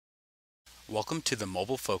Welcome to the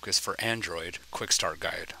MobileFocus for Android Quick Start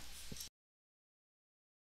Guide.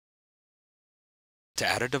 To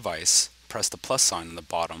add a device, press the plus sign on the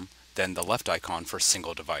bottom, then the left icon for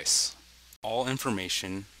single device. All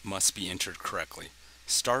information must be entered correctly.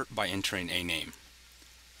 Start by entering a name.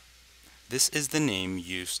 This is the name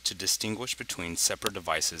used to distinguish between separate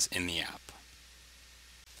devices in the app.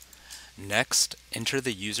 Next, enter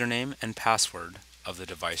the username and password of the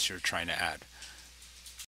device you're trying to add.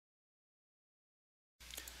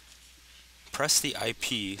 Press the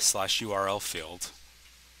IP/URL field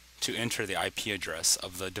to enter the IP address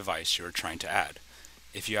of the device you are trying to add.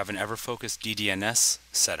 If you have an MobileFocus DDNS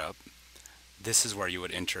set up, this is where you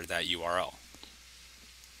would enter that URL.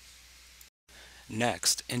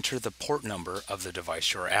 Next, enter the port number of the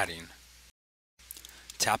device you are adding.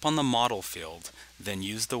 Tap on the model field, then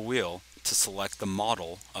use the wheel to select the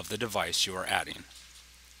model of the device you are adding.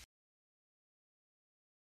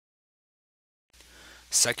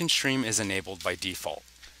 Second stream is enabled by default.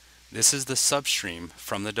 This is the substream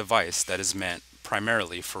from the device that is meant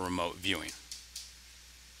primarily for remote viewing.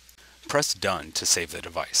 Press Done to save the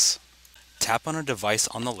device. Tap on a device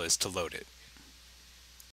on the list to load it.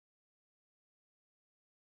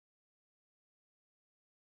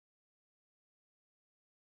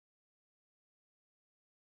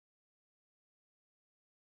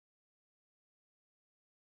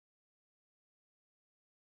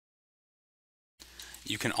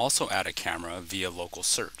 You can also add a camera via local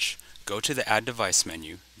search. Go to the Add Device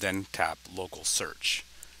menu, then tap Local Search.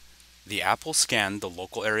 The app will scan the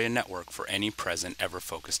local area network for any present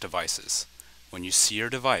MobileFocus devices. When you see your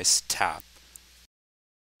device, tap.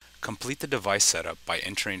 Complete the device setup by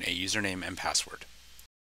entering a username and password.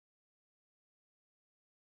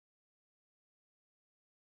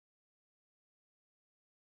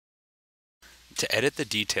 To edit the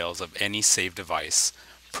details of any saved device,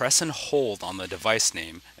 press and hold on the device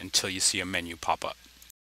name until you see a menu pop up.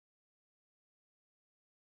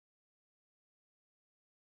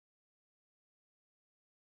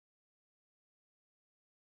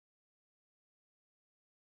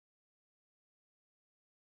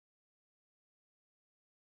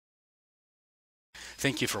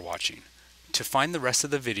 Thank you for watching. To find the rest of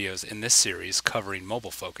the videos in this series covering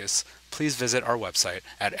MobileFocus, please visit our website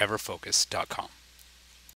at everfocus.com.